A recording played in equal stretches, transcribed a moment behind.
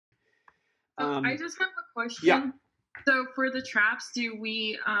I just have a question. Yeah. So for the traps, do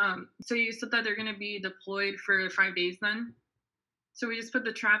we, so you said that they're going to be deployed for 5 days then? So we just put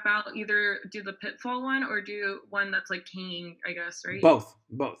the trap out, either do the pitfall one or do one that's like hanging, I guess, right? Both,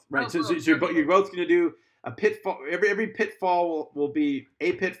 right? Oh, So, both. you're, Okay. you're both going to do a pitfall. Every pitfall will be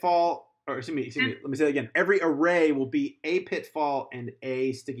a pitfall, or excuse me. Let me say that again. Every array will be a pitfall and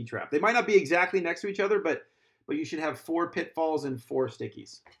a sticky trap. They might not be exactly next to each other, but you should have 4 pitfalls and 4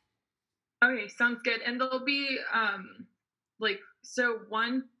 stickies. Okay, sounds good. And there'll be like, so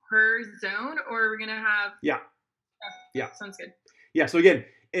one per zone, or we're gonna have? Yeah. Yeah, sounds good. Yeah. So again,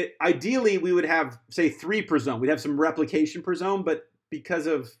 ideally we would have, say, 3 per zone. We'd have some replication per zone, but because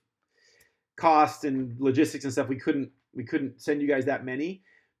of cost and logistics and stuff, we couldn't send you guys that many.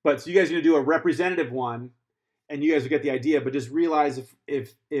 But so you guys are gonna do a representative one, and you guys will get the idea. But just realize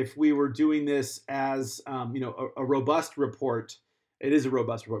if we were doing this as a robust report, it is a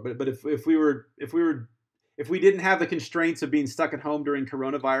robust report. But if we didn't have the constraints of being stuck at home during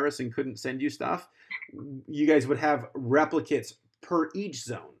coronavirus and couldn't send you stuff, you guys would have replicates per each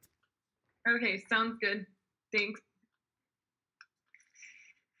zone. Okay, sounds good. Thanks.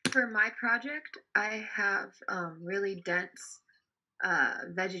 For my project, I have really dense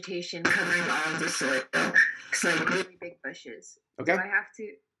vegetation covering all of the soil. It's like really big bushes. Okay.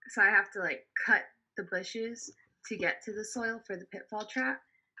 So I have to like cut the bushes to get to the soil for the pitfall trap.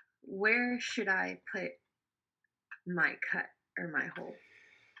 Where should I put my cut or my hole?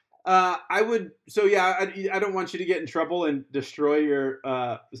 I would. So yeah, I don't want you to get in trouble and destroy your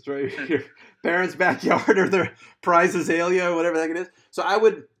parents' backyard or their prize azalea or whatever the heck it is. So I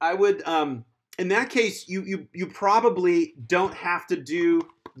would in that case you probably don't have to do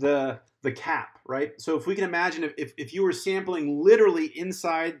the cap, right? So if we can imagine if you were sampling literally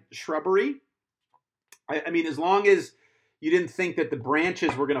inside shrubbery, I mean, as long as you didn't think that the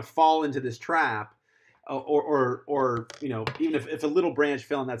branches were going to fall into this trap. Or even if a little branch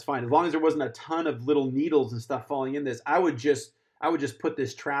fell in, that's fine. As long as there wasn't a ton of little needles and stuff falling in this, I would just put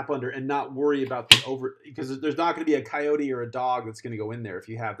this trap under and not worry about the because there's not going to be a coyote or a dog that's going to go in there if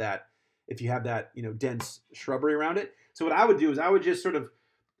you have that dense shrubbery around it. So what I would do is I would just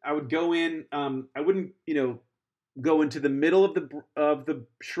I would go in. I wouldn't go into the middle of the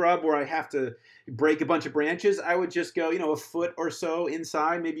shrub where I have to break a bunch of branches. I would just go a foot or so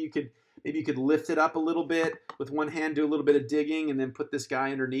inside. Maybe you could lift it up a little bit with one hand, do a little bit of digging, and then put this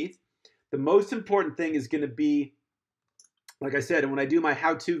guy underneath. The most important thing is going to be, like I said, and when I do my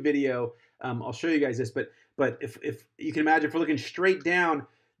how-to video, I'll show you guys this. But if you can imagine, if we're looking straight down,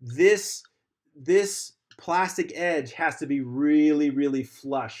 this plastic edge has to be really, really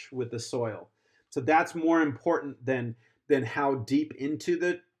flush with the soil. So that's more important than how deep into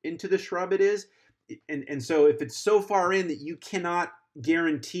the shrub it is. And so if it's so far in that you cannot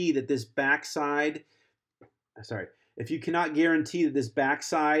guarantee that this backside, if you cannot guarantee that this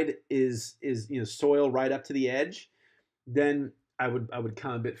backside is soil right up to the edge, then I would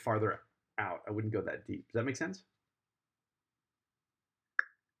come a bit farther out. I wouldn't go that deep. Does that make sense?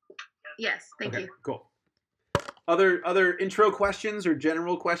 Yes, thank you. Cool. Other intro questions or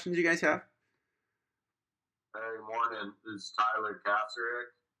general questions you guys have? Hey, morning. This is Tyler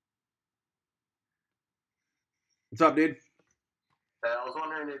Kasserick. What's up, dude? I was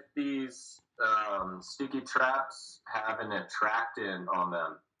wondering if these sticky traps have an attractant on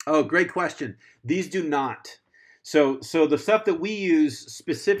them. Oh, great question. These do not. So the stuff that we use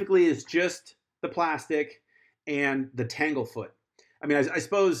specifically is just the plastic and the tanglefoot. I mean, I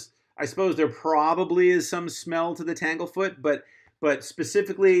suppose there probably is some smell to the tanglefoot, but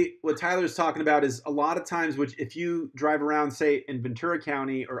specifically what Tyler's talking about is a lot of times, which if you drive around, say in Ventura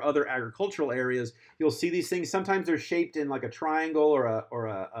County or other agricultural areas, you'll see these things. Sometimes they're shaped in like a triangle or a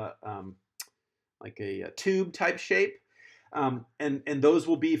tube type shape, and those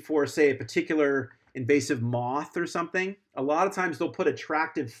will be for, say, a particular invasive moth or something. A lot of times they'll put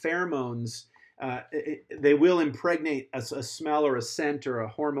attractive pheromones. They will impregnate a smell or a scent or a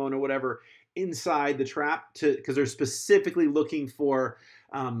hormone or whatever inside the trap because they're specifically looking for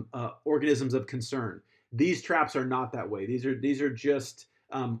organisms of concern. These traps are not that way. These are just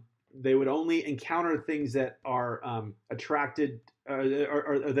they would only encounter things that are attracted or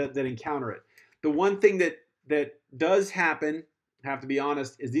that encounter it. The one thing that does happen, I have to be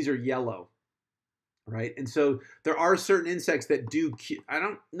honest, is these are yellow. Right. And so there are certain insects that do. I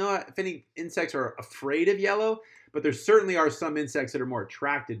don't know if any insects are afraid of yellow, but there certainly are some insects that are more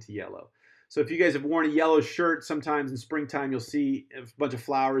attracted to yellow. So if you guys have worn a yellow shirt, sometimes in springtime, you'll see a bunch of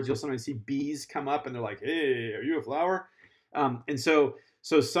flowers. You'll sometimes see bees come up and they're like, hey, are you a flower? And so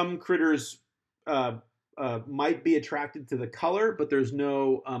some critters might be attracted to the color, but there's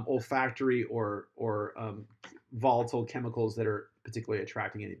no olfactory or volatile chemicals that are particularly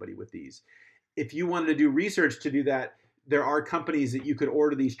attracting anybody with these. If you wanted to do research to do that, there are companies that you could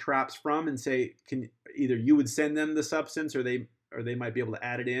order these traps from and say, can either you would send them the substance or they might be able to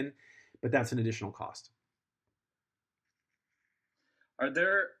add it in, but that's an additional cost. Are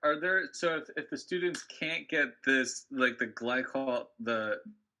there so if the students can't get this, like the glycol, the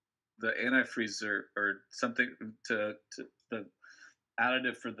antifreeze or something to the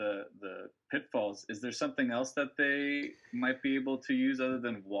additive for the pitfalls, is there something else that they might be able to use other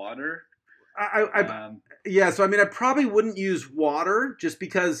than water? Yeah, so I mean, I probably wouldn't use water just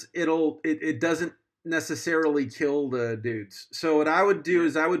because it doesn't necessarily kill the dudes. So what I would do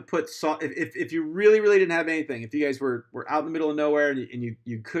is I would put salt. If you really didn't have anything, if you guys were out in the middle of nowhere and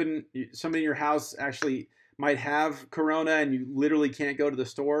you couldn't, somebody in your house actually might have corona and you literally can't go to the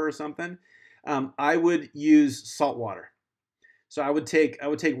store or something, I would use salt water. So I would take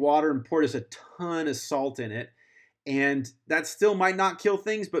water and pour just a ton of salt in it. And that still might not kill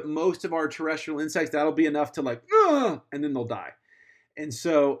things, but most of our terrestrial insects, that'll be enough to like, and then they'll die. And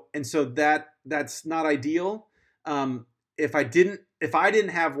so that's not ideal. If I didn't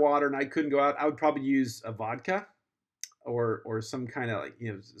have water and I couldn't go out, I would probably use a vodka or some kind of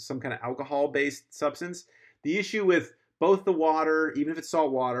some kind of alcohol-based substance. The issue with both the water, even if it's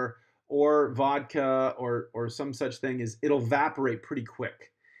salt water, or vodka or some such thing, is it'll evaporate pretty quick.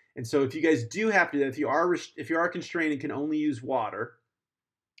 And so if you guys do have to do that, if you are constrained and can only use water,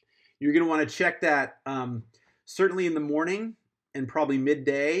 you're going to want to check that certainly in the morning and probably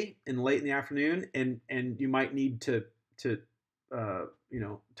midday and late in the afternoon, and you might need to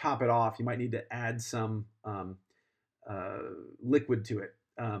top it off. You might need to add some liquid to it.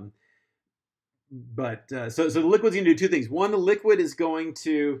 So the liquid's going to do two things. One, the liquid is going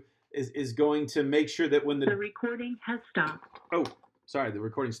to make sure that when the recording has stopped. Oh, sorry, the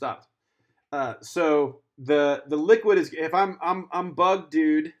recording stopped. So the liquid is, if I'm bug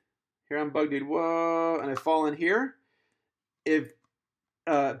dude, here I'm bug dude, whoa, and I fall in here. If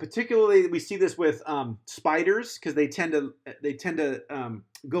particularly we see this with spiders, because they tend to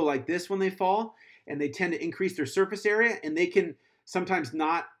go like this when they fall, and they tend to increase their surface area, and they can sometimes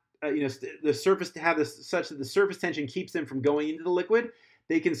not the surface to have this such that the surface tension keeps them from going into the liquid.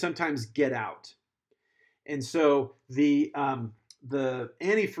 They can sometimes get out, and so the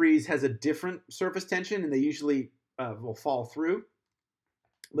antifreeze has a different surface tension, and they usually will fall through.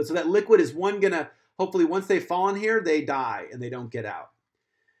 But so that liquid is gonna, hopefully once they fall in here, they die and they don't get out.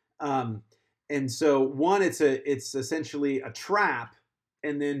 And so one, it's essentially a trap,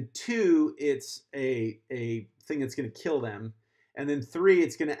 and then two, it's a thing that's going to kill them, and then three,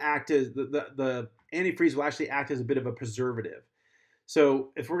 it's going to act as the antifreeze will actually act as a bit of a preservative.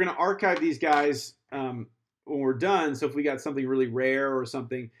 So if we're going to archive these guys when we're done, so if we got something really rare or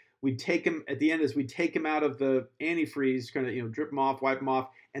something, we'd take them at the end. We'd take them out of the antifreeze, kind of drip them off, wipe them off,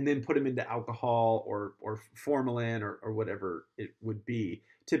 and then put them into alcohol or formalin or whatever it would be.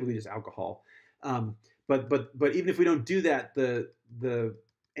 Typically just alcohol. But even if we don't do that, the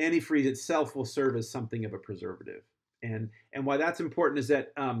antifreeze itself will serve as something of a preservative. And why that's important is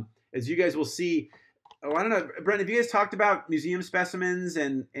that as you guys will see, I don't know, Brent, have you guys talked about museum specimens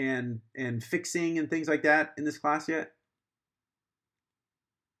and fixing and things like that in this class yet?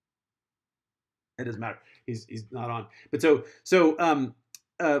 It doesn't matter. He's not on. But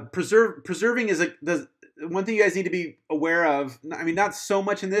preserving is one thing you guys need to be aware of. I mean, not so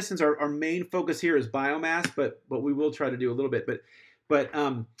much in this, since our main focus here is biomass, but we will try to do a little bit. But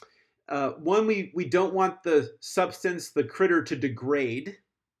one, we don't want the substance, the critter, to degrade,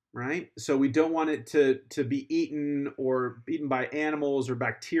 right? So we don't want it to be eaten by animals or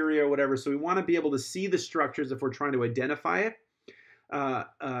bacteria or whatever. So we want to be able to see the structures if we're trying to identify it,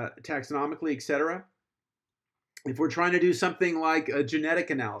 taxonomically, etc. If we're trying to do something like a genetic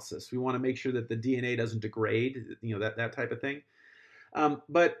analysis, we want to make sure that the DNA doesn't degrade, that type of thing.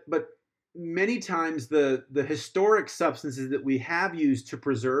 But many times the historic substances that we have used to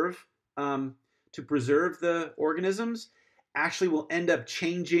preserve the organisms actually will end up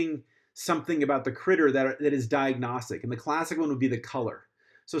changing something about the critter that is diagnostic. And the classic one would be the color.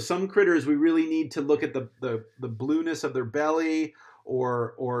 So some critters, we really need to look at the blueness of their belly,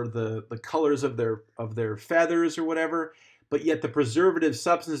 or the colors of their feathers or whatever, but yet the preservative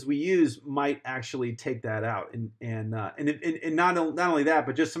substances we use might actually take that out, and not only that,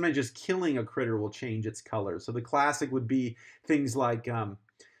 but just sometimes just killing a critter will change its color. So the classic would be things like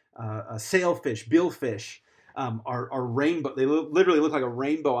sailfish, billfish, are rainbow. They literally look like a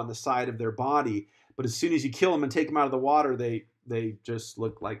rainbow on the side of their body, but as soon as you kill them and take them out of the water, they just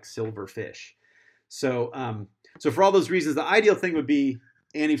look like silver fish. So so for all those reasons, the ideal thing would be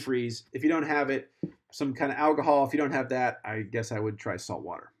antifreeze. If you don't have it, some kind of alcohol. If you don't have that, I guess I would try salt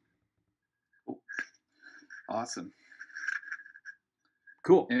water. Awesome.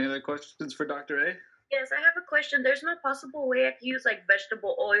 Cool. Any other questions for Dr. A? Yes, I have a question. There's no possible way I can use like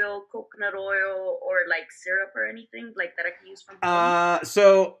vegetable oil, coconut oil, or like syrup or anything like that I can use from home?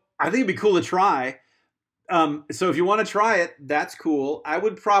 So I think it'd be cool to try. So if you want to try it, that's cool. I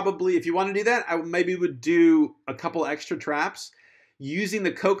would probably, if you want to do that, I maybe would do a couple extra traps. Using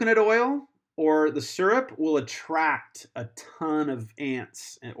the coconut oil or the syrup will attract a ton of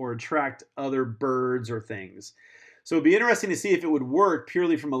ants or attract other birds or things. So it'd be interesting to see if it would work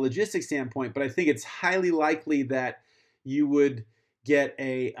purely from a logistics standpoint, but I think it's highly likely that you would get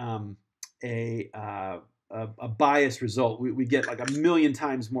a biased result. We get like 1,000,000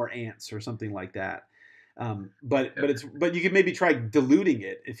 times more ants or something like that. But you could maybe try diluting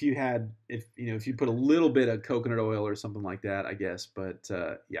it if you put a little bit of coconut oil or something like that, I guess. But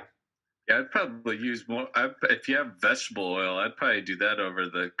yeah. Yeah, I'd probably use more. If you have vegetable oil, I'd probably do that over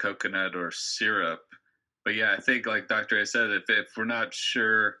the coconut or syrup. But yeah, I think like Dr. A said, if we're not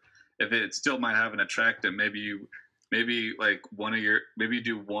sure if it still might have an attractant, maybe you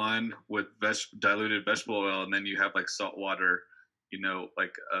do one with diluted vegetable oil, and then you have like salt water,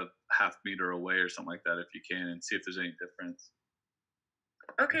 like a half meter away or something like that if you can, and see if there's any difference.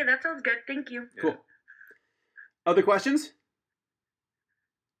 Okay, that sounds good. Thank you. Cool. Yeah. Other questions?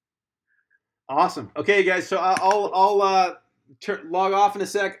 Awesome. Okay, guys. So I'll log off in a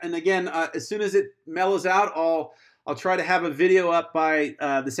sec, and again, as soon as it mellows out, I'll try to have a video up by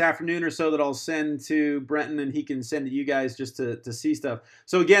this afternoon or so that I'll send to Brenton, and he can send to you guys just to see stuff.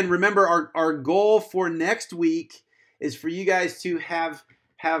 So again, remember our goal for next week is for you guys to have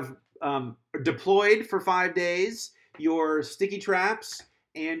deployed for 5 days your sticky traps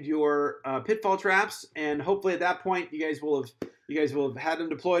and your pitfall traps, and hopefully at that point you guys will have had them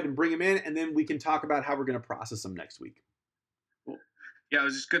deployed and bring them in, and then we can talk about how we're going to process them next week. Cool. Yeah, I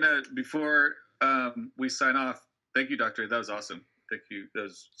was just gonna, before we sign off, thank you, Doctor. That was awesome. Thank you. That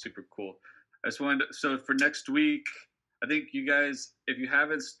was super cool. I just wanted to, so for next week, I think you guys, if you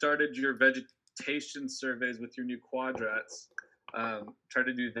haven't started your vegetation surveys with your new quadrats, try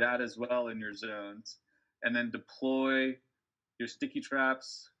to do that as well in your zones, and then deploy your sticky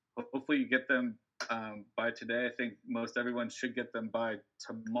traps. Hopefully you get them by today. I think most everyone should get them by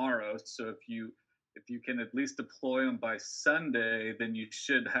tomorrow. So if you can at least deploy them by Sunday, then you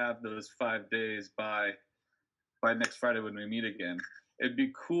should have those 5 days by next Friday when we meet again. It'd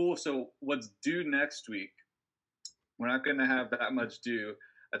be cool. So what's due next week? We're not going to have that much due.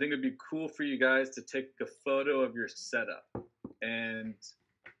 I think it'd be cool for you guys to take a photo of your setup and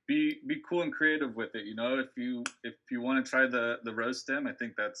be cool and creative with it. If you want to try the rose stem, I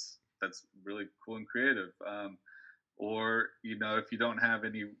think that's really cool and creative. Or if you don't have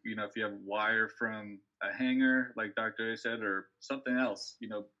any, if you have wire from a hanger like Dr. A said, or something else,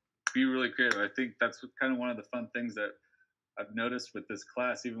 be really creative. I think that's kind of one of the fun things that I've noticed with this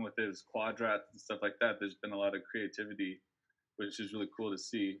class, even with those quadrats and stuff like that. There's been a lot of creativity, which is really cool to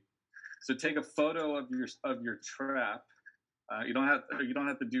see. So take a photo of your trap. You don't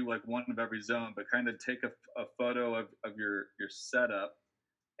have to do like one of every zone, but kind of take a photo of your setup,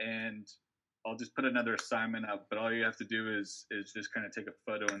 and I'll just put another assignment up, but all you have to do is just kind of take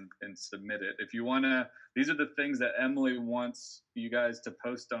a photo and submit it. If you want to, these are the things that Emily wants you guys to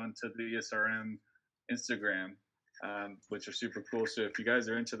post onto the ESRM Instagram, which are super cool. So if you guys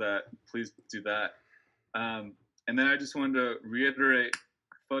are into that, please do that. And then I just wanted to reiterate,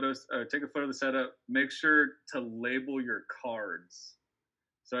 take a photo of the setup, make sure to label your cards.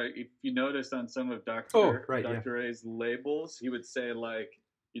 So if you notice on some of Dr. A's labels, he would say like,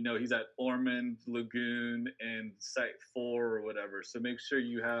 he's at Ormond Lagoon and Site 4 or whatever. So make sure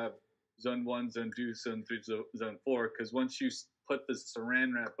you have Zone 1, Zone 2, Zone 3, Zone 4, because once you put the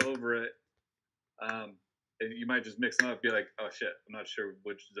saran wrap over it, you might just mix them up, be like, oh shit, I'm not sure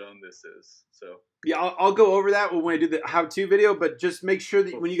which zone this is. So yeah, I'll go over that when I do the how-to video, but just make sure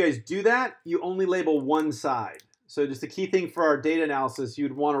that when you guys do that, you only label one side. So just the key thing for our data analysis,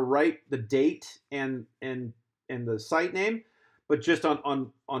 you'd want to write the date and the site name, but just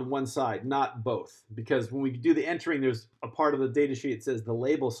on one side, not both. Because when we do the entering, there's a part of the data sheet that says the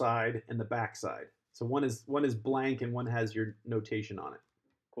label side and the back side. So one is blank and one has your notation on it.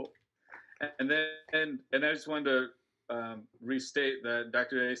 Cool. And then I just wanted to restate that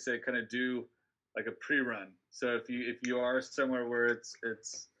Dr. A said kind of do like a pre-run. So if you are somewhere where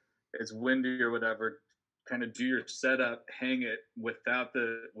it's windy or whatever, kind of do your setup, hang it without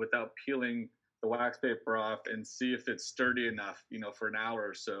peeling the wax paper off and see if it's sturdy enough, for an hour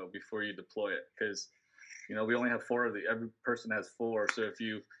or so before you deploy it. Because, we only have 4 of the, every person has 4. So if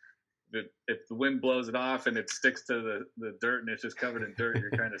the wind blows it off and it sticks to the dirt and it's just covered in dirt,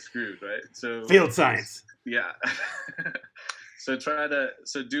 you're kind of screwed, right? So field science. Yeah. So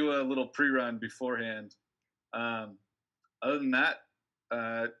do a little pre-run beforehand. Other than that,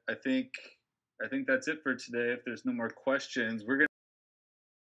 I think that's it for today. If there's no more questions, we're gonna